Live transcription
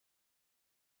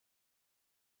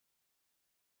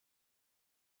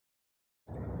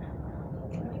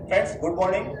Friends, good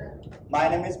morning. My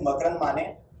name is Makran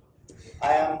Mane.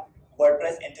 I am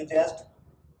WordPress enthusiast.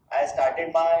 I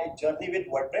started my journey with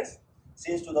WordPress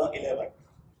since 2011.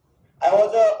 I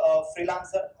was a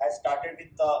freelancer. I started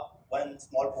with one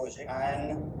small project,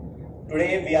 and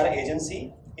today we are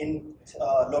agency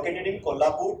located in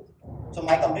Kolhapur. So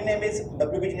my company name is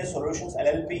WP Solutions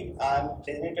LLP. I am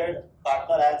designated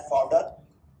partner and founder.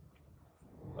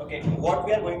 Okay, what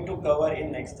we are going to cover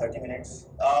in next 30 minutes.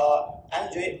 I'm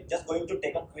just going to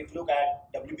take a quick look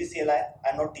at WP-CLI.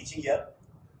 I'm not teaching here,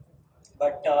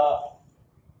 but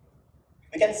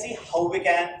we can see how we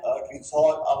can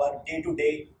resolve our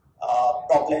day-to-day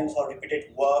problems or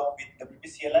repeated work with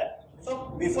WP-CLI.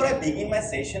 So before I begin my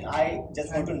session, I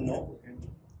just want to know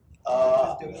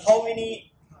how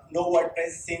many know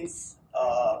WordPress since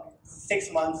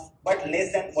 6 months, but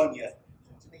less than 1 year.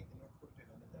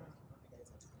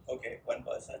 Okay, one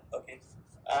person. Okay,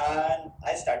 and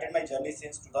I started my journey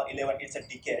since 2011. It's a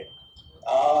decade.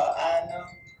 And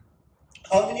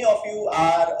how many of you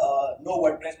are know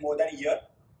WordPress more than a year?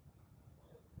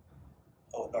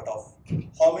 Oh, lot of.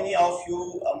 How many of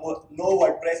you know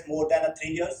WordPress more than 3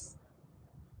 years?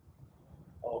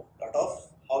 Oh, lot of.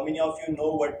 How many of you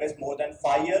know WordPress more than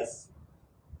 5 years?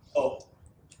 Oh,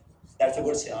 that's a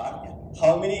good start.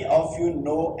 How many of you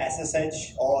know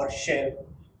SSH or shell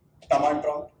command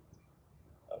prompt?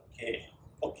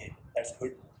 Okay, that's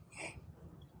good.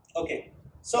 Okay,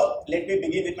 so let me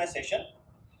begin with my session.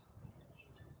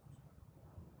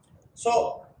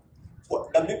 So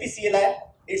WP-CLI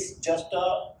is just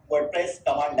a WordPress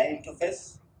command line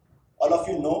interface. All of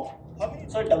you know.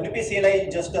 So WP-CLI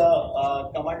is just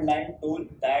a command line tool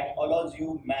that allows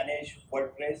you manage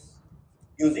WordPress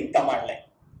using command line,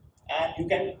 and you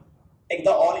can take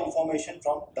the all information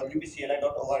from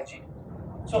WP-CLI.org.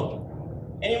 So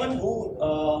anybody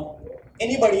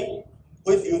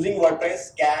who is using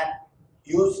WordPress can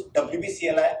use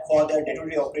WP-CLI for their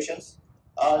day-to-day operations,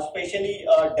 especially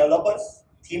developers,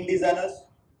 theme designers,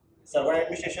 server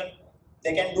administration.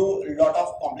 They can do a lot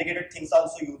of complicated things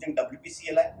also using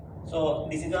WP-CLI. So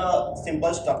this is a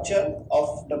simple structure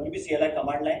of WP-CLI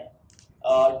command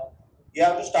line. You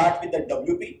have to start with the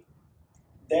WP,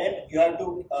 then you have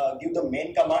to give the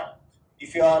main command.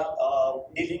 If you are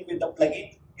dealing with the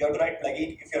plugin, you have to write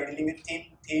plugin. If you are dealing with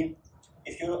theme.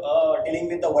 If you are dealing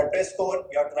with the WordPress core,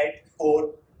 you have to write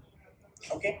core.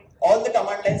 Okay, all the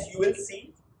command lines you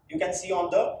can see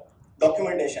on the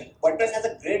documentation. WordPress has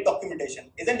a great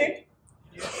documentation, isn't it?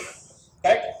 Yes.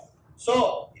 Right?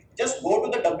 So just go to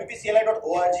the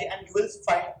WP-CLI.org and you will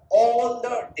find all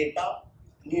the data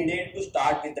needed to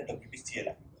start with the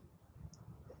WP-CLI.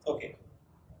 Okay.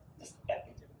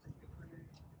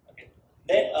 Okay.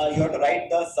 Then you have to write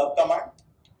the sub command.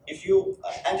 If you,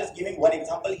 I'm just giving one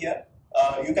example here.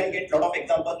 You can get lot of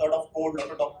examples, lot of code, lot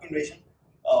of documentation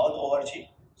on org.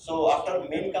 So after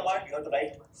main command, you have to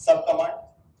write sub command.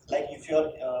 Like if you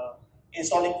are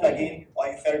installing plugin or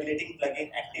if you are deleting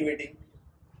plugin, activating,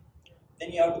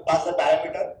 then you have to pass the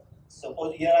parameter.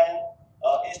 Suppose here I am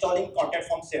installing contact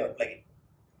form saver plugin,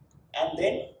 and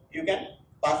then you can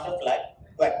pass the flag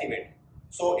to activate.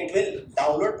 So it will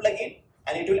download plugin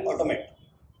and it will automate.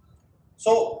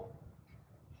 So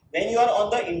when you are on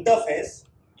the interface,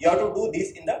 you have to do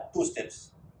this in the 2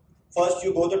 steps. First,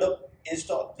 you go to the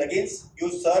install plugins, you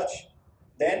search,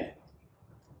 then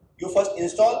you first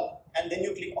install, and then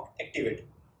you click activate.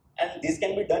 And this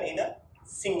can be done in a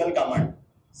single command,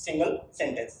 single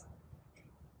sentence.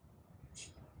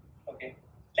 Okay,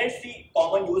 let's see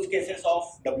common use cases of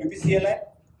WP-CLI.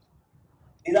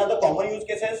 These are the common use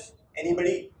cases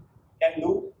anybody can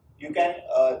do. You can,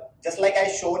 just like I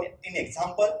shown in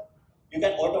example, you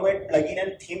can automate plugin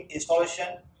and theme installation,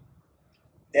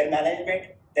 their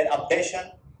management, their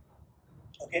updation.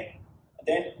 Okay,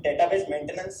 then database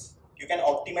maintenance. You can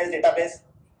optimize database,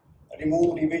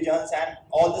 remove revisions, and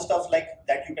all the stuff like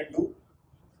that you can do.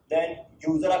 Then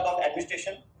user account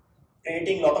administration,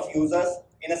 creating lot of users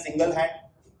in a single hand,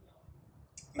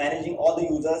 managing all the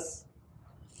users.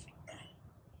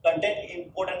 Content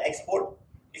import and export.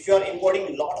 If you are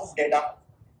importing a lot of data,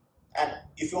 and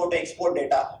if you want to export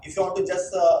data, if you want to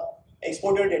just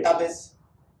export your database,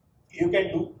 you can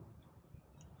do.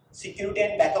 Security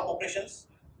and backup operations.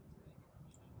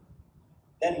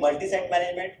 Then multi-site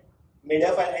management,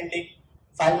 media file handling,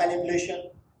 file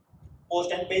manipulation,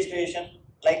 post and page creation,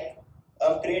 like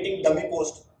creating dummy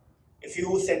post. If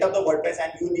you set up the WordPress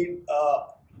and you need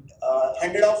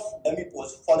 100 of dummy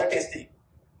posts for the testing,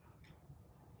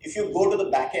 if you go to the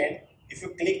backend, if you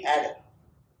click add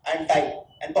and type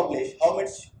and publish, how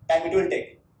much time it will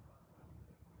take?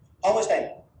 How much time?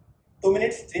 2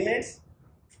 minutes, 3 minutes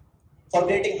for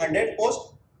creating 100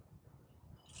 posts?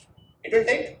 It will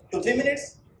take 2-3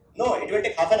 minutes. No, it will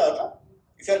take half an hour. No?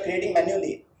 If you are creating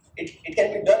manually, it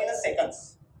can be done in a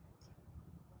seconds.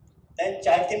 Then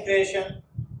child theme creation.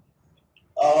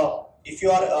 If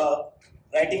you are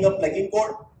writing a plugin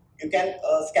code, you can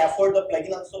scaffold the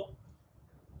plugin also.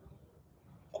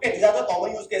 Okay, these are the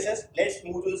common use cases. Let's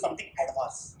move to something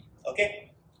advanced.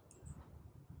 Okay,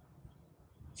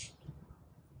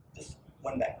 just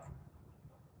one by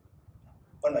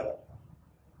one.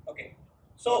 Okay,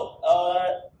 so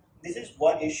this is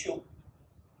one issue,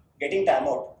 getting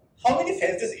timeout. How many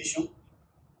face this issue?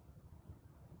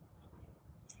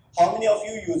 How many of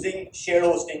you using shared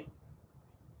hosting?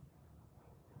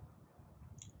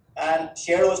 And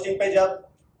shared hosting पे जब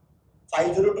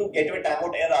 502 gateway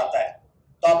timeout error आता है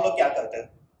तो आप लोग क्या करते हैं?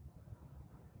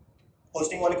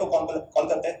 होस्टिंग वाले को कॉल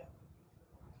करते हैं,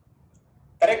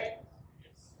 करेक्ट?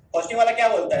 होस्टिंग वाला क्या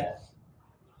बोलता है?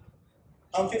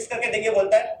 हम फिक्स करके देंगे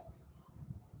बोलता है?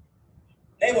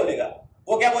 नहीं बोलेगा।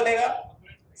 वो क्या बोलेगा?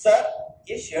 सर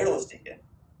ये शेयर्ड होस्टिंग है,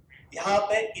 यहाँ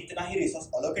पे इतना ही रिसोर्स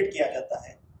एलोकेट किया जाता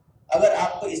है, अगर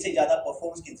आपको इससे ज्यादा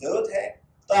परफॉर्मेंस की जरूरत है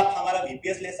तो आप हमारा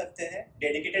वीपीएस ले सकते हैं,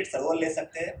 डेडिकेटेड सर्वर ले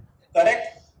सकते हैं,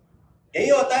 करेक्ट? यही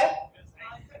होता है,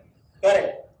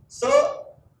 करेक्ट?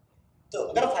 तो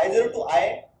अगर 502 आए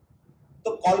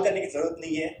तो कॉल करने की जरूरत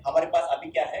नहीं है, हमारे पास अभी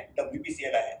क्या है?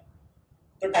 WP-CLI है।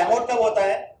 तो टाइम आउट कब होता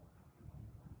है?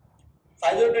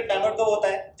 502 टाइम आउट कब होता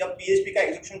है? जब PHP का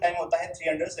एग्जीक्यूशन टाइम होता है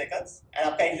 300 सेकंड्स एंड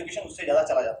आपका एग्जीक्यूशन उससे ज्यादा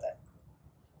चला जाता है।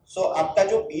 सो आपका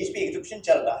जो PHP एग्जीक्यूशन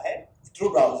चल रहा है थ्रू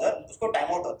ब्राउजर, उसको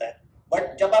टाइम आउट होता है।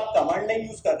 बट जब आप कमांड लाइन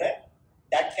यूज कर रहे हैं,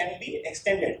 दैट कैन बी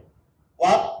एक्सटेंडेड। वो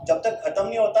आप जब तक खत्म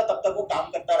नहीं होता तब तक वो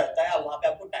काम करता रहता है और वहां पे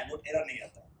आपको टाइम आउट एरर नहीं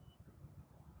आता है।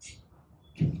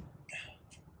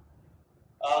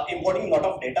 Importing lot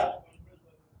of data,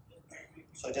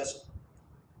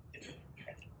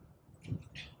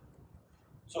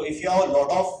 so if you have a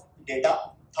lot of data,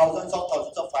 thousands of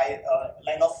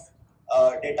line of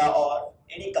data or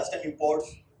any custom imports,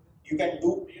 you can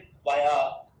do via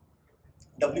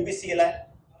WP-CLI.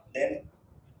 Then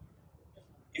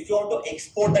if you want to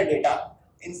export the data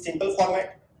in simple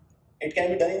format, it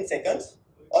can be done in seconds,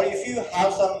 or if you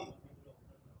have some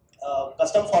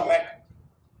custom format,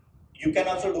 you can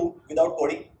also do without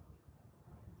coding.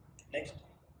 Next.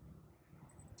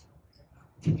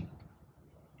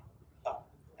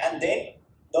 And then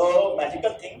the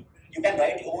magical thing, you can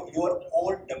write your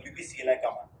own WP-CLI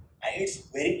command, and it's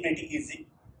pretty easy.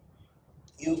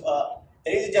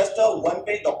 There is just a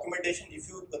one-page documentation. If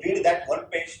you read that one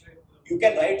page, you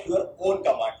can write your own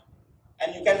command,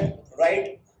 and you can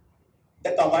write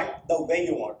the command the way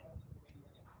you want,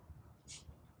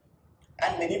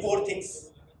 and many more things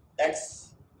that's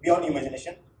beyond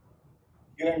imagination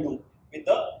you can do with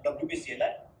the WP-CLI.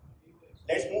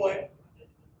 Let's move ahead.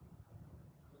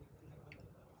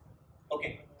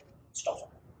 Okay, stop.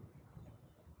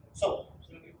 So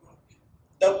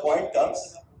the point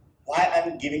comes why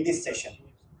I'm giving this session.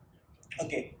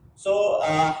 Okay, so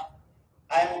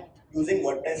I'm using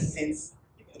WordPress since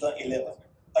 2011,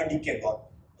 a decade gone.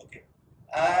 Okay,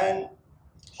 and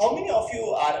how many of you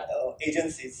are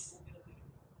agencies?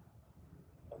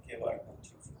 Okay,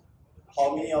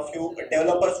 how many of you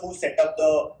developers who set up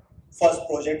the first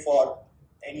project for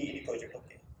any project?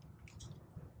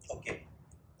 Okay,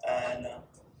 and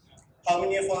how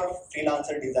many of our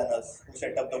freelancer designers who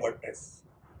set up the WordPress?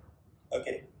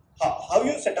 Okay, how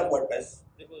you set up WordPress?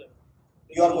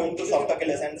 You are going to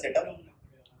Effortless and set up.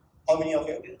 How many of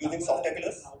you using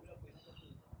Effortless?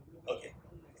 Okay,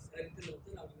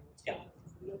 yeah.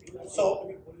 So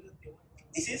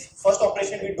this is first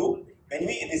operation we do when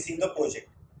we receive the project.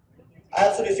 I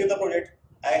also receive the project.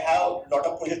 I have a lot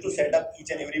of projects to set up each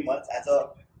and every month as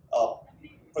a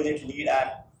project lead and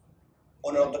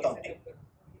owner of the company.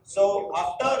 So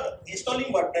after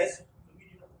installing WordPress,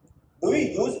 do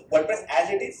we use WordPress as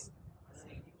it is?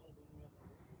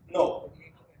 No.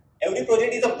 Every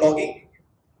project is a blogging.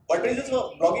 WordPress is a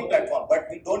blogging platform, but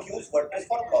we don't use WordPress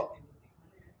for blogging.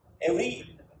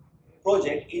 Every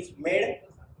project is made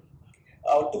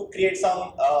to create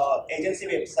some agency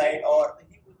website or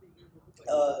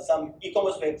some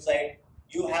e-commerce website.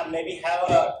 You maybe have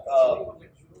a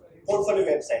portfolio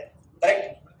website,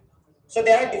 correct? So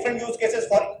there are different use cases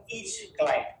for each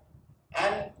client,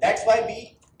 and that's why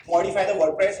we modify the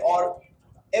WordPress, or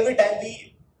every time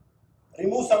we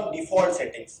remove some default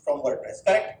settings from WordPress,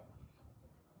 correct?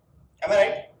 Am I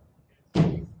right?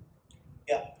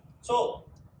 Yeah. So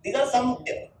these are some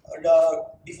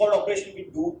default operations we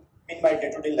do in my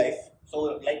day-to-day life.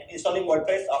 So like installing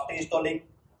WordPress, after installing,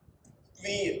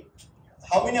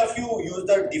 how many of you use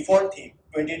the default theme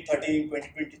 2013,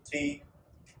 2023?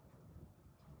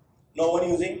 No one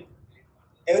using?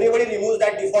 everybody removes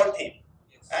that default theme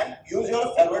and use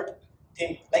your favorite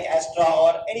theme like Astra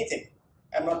or anything.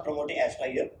 I'm not promoting Astra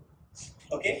here.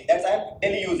 Okay, that's I'm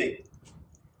daily using.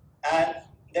 And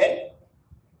then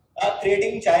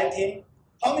creating child theme.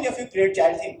 How many of you create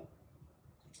child theme?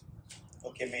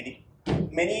 Okay,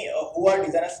 many who are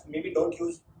designers maybe don't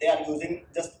use. They are using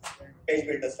just page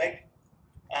builders, right?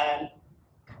 And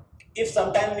if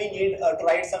sometime we need to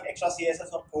write some extra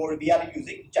CSS or code, we are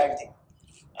using child theme.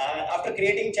 And after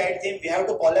creating child theme, we have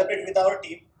to collaborate with our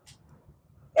team,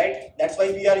 right? That's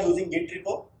why we are using Git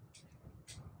repo.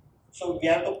 So we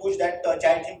have to push that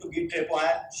child theme to Git repo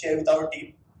and share with our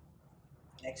team.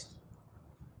 Next,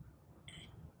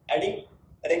 adding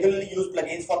regularly used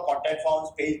plugins for contact forms,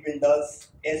 page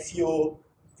builders, SEO.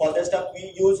 For that stuff,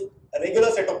 we use a regular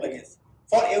set of plugins.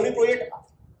 For every project,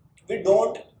 we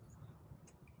don't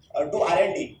do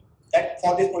R&D. That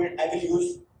for this project, I will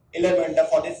use Elementor.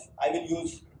 For this, I will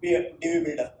use DB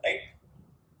Builder, right?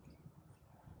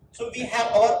 So we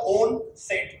have our own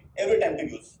set every time to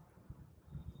use.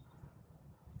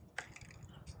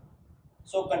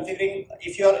 So configuring,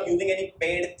 if you are using any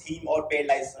paid theme or paid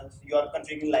license, you are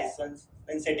configuring license,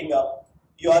 then setting up.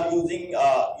 You are using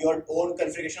your own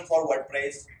configuration for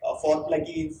WordPress, for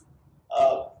plugins,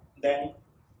 then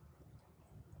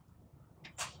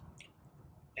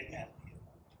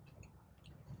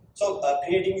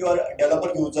creating your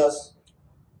developer users,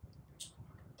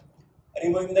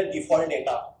 removing the default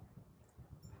data,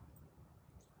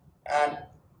 and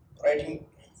writing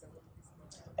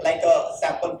like a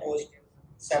sample post,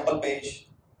 sample page,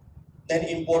 then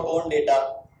import own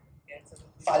data,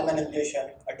 file manipulation,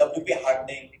 a WP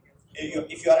hardening.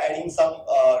 If you are adding some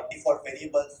default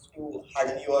variables to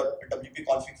harden your WP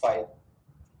config file,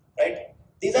 right?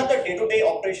 These are the day-to-day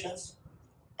operations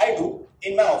I do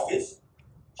in my office.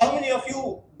 How many of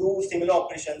you do similar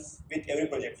operations with every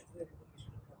project?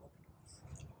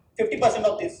 50%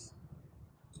 of this.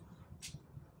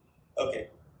 Okay.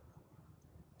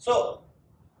 So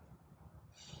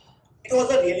it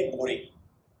was a really boring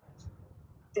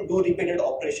to do repeated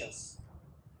operations.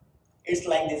 It's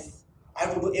like this. I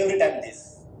have to do every time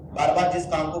this. बार बार जिस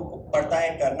काम को पड़ता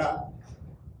है करना,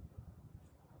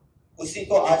 उसी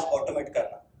को आज automate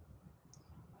करना.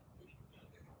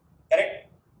 करेक्ट?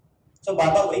 सो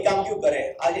बार बार वही काम क्यों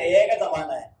करें? आज एआई का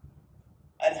जमाना है.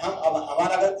 और हम अब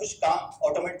हमारा अगर कुछ काम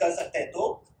ऑटोमेट कर सकते हैं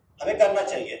तो हमें करना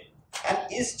चाहिए.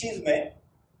 एंड इस चीज में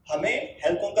हमें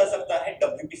हेल्प कौन कर सकता है?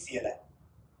 WP-CLI.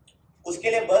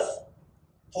 उसके लिए बस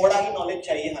थोड़ा ही नॉलेज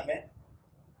चाहिए हमें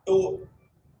to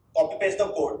copy paste the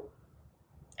code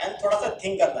and थोड़ा सा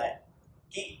थिंक करना है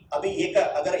कि अभी ये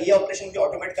अगर ये ऑपरेशन भी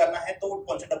ऑटोमेट करना है तो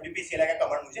कौन सा WP-CLI का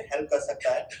कमांड मुझे हेल्प कर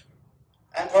सकता है.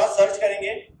 एंड थोड़ा सर्च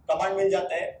करेंगे, कमांड मिल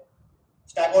जाता है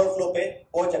स्टैक ओवरफ्लो पे,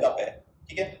 बहुत जगह पे है.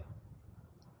 ठीक है,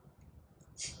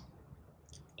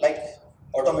 like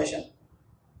automation,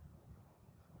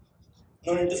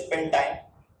 no need to spend time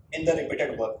in the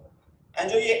repeated work. And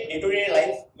जो ये डे टू डे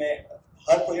लाइफ में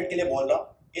हर प्रोजेक्ट के लिए बोल रहा हूँ,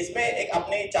 इसमें एक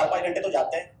अपने 4-5 घंटे तो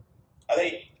जाते हैं. अगर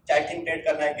चाइल्ड थीम क्रिएट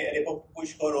करना है कि रेपो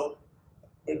पुश करो,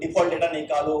 डिफॉल्ट डेटा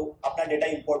निकालो, अपना डेटा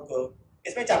इंपोर्ट करो,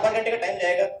 इसमें 4-5 घंटे का टाइम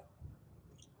जाएगा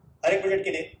हर एक प्रोजेक्ट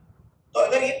के लिए. तो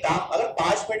अगर ये काम अगर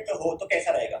 5 मिनट में हो तो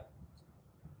कैसा रहेगा?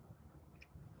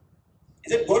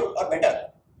 इज इट गुड और better?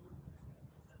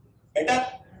 Better.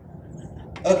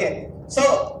 Okay, so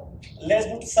let's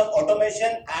do some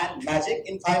automation and magic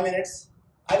in 5 minutes.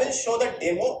 I will show the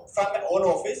demo from my own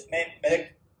office. मैं मेरे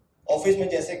ऑफिस में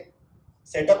जैसे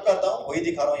सेटअप करता हूँ वही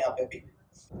दिखा रहा हूँ यहाँ पे भी.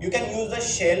 You can use the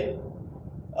shell,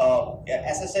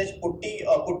 SSH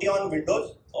putty on Windows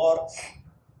or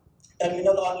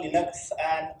terminal on Linux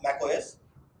and Mac OS.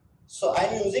 So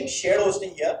I'm using shared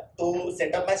hosting here to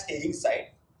set up my staging site.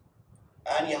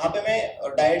 And यहाँ पे मैं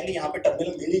डायरेक्टली यहाँ पे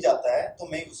टर्मिनल मिल ही जाता है तो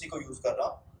मैं उसी को यूज कर रहा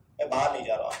हूँ, मैं बाहर नहीं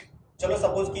जा रहा हूँ. चलो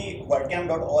सपोज कि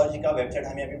wordcamp.org का वेबसाइट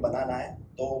हमें अभी बनाना है,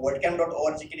 तो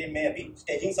wordcamp.org के लिए मैं अभी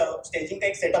स्टेजिंग का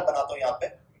एक सेटअप बनाता हूँ यहाँ पे.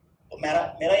 तो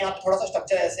मेरा यहाँ पे थोड़ा सा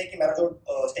स्ट्रक्चर ऐसे है कि मेरा जो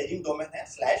स्टेजिंग डोमेन है /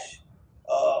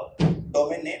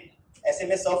 डोमेन नेम, ऐसे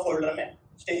मैं सब फोल्डर में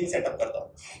स्टेजिंग सेटअप करता हूँ.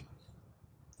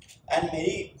 एंड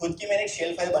मेरी खुद की मैंने एक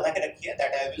शेल फाइल बना के रखी है,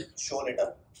 that I will show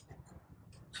letter.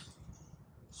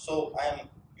 So I am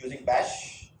using bash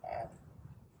and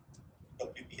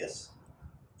WPS.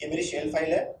 ये मेरी शेल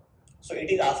फाइल है. So it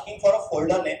is asking for a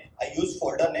folder name. I use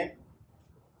folder name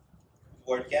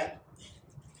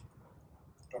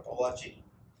wordcamp.org.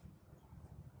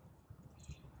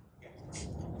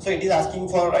 So it is asking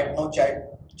for right now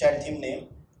child theme name.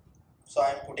 So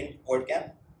I am putting wordcamp.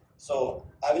 So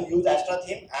I will use Astra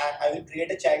theme and I will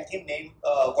create a child theme name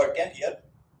wordcamp here.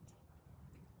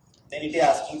 Then it is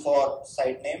asking for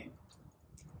site name.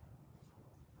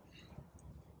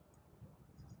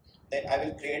 Then I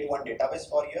will create one database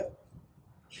for here.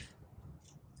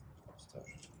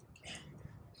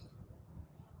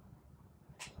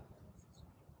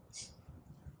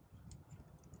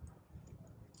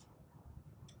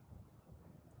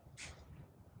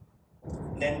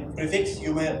 Then prefix,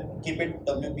 you may keep it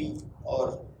WP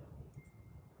or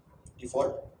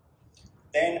default.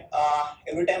 Then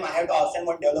every time I have to assign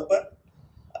one developer,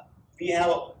 we have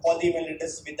all the email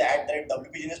address with the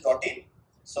 @wpgenius.in.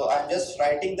 So I'm just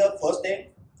writing the first name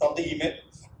from the email.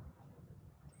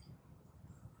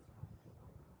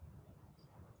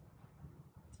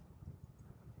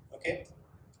 Okay.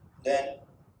 Then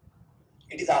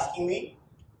it is asking me,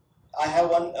 I have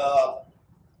one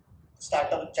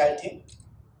startup child theme.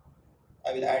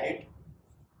 I will add it.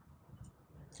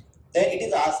 Then it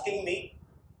is asking me,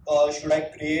 should I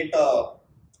create a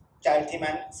child theme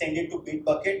and send it to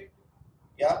Bitbucket?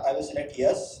 Yeah, I will select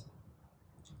yes.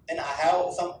 Then I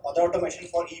have some other automation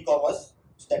for e-commerce,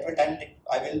 so that will time take.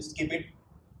 I will skip it.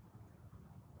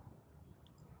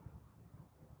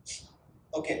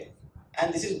 Okay,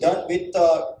 and this is done with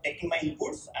taking my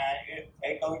inputs, and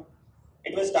right now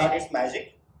it will start its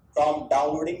magic from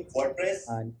downloading WordPress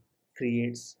and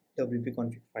creates WP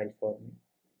config file for me.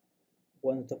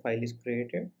 Once the file is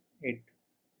created, it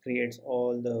creates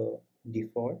all the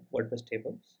default WordPress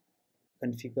tables,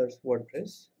 configures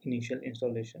WordPress initial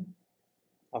installation.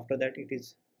 After that, it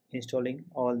is installing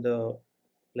all the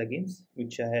plugins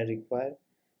which I require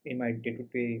in my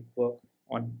day-to-day work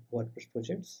on WordPress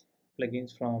projects.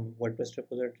 Plugins from WordPress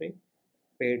repository,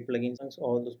 paid plugins. Once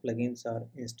all those plugins are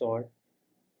installed,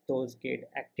 those get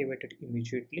activated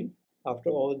immediately. After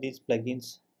all these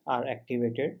plugins are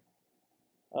activated,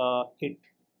 it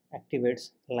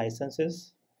activates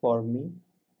licenses for me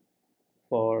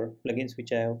for plugins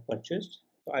which I have purchased.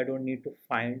 So I don't need to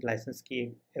find license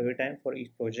key every time for each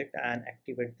project and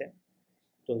activate them.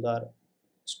 Those are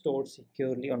stored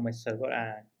securely on my server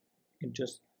and it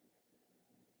just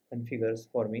configures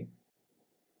for me.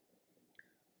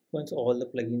 Once all the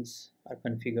plugins are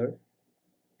configured,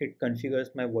 it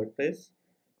configures my WordPress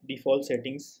default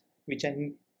settings which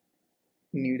I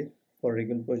need for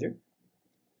regular project,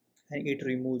 and it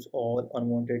removes all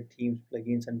unwanted themes,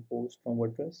 plugins and posts from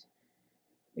WordPress.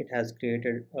 It has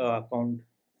created an account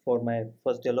for my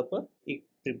first developer. It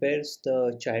prepares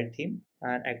the child theme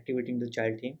and activating the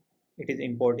child theme. It is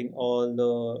importing all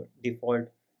the default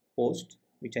posts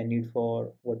which I need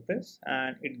for WordPress,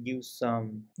 and it gives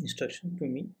some instruction to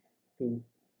me to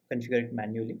configure it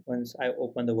manually. Once I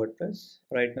open the WordPress,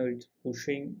 right now it's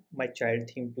pushing my child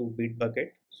theme to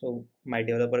Bitbucket. So my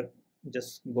developer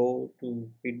just go to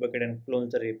Bitbucket and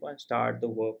close the repo and start the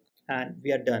work, and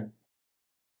we are done.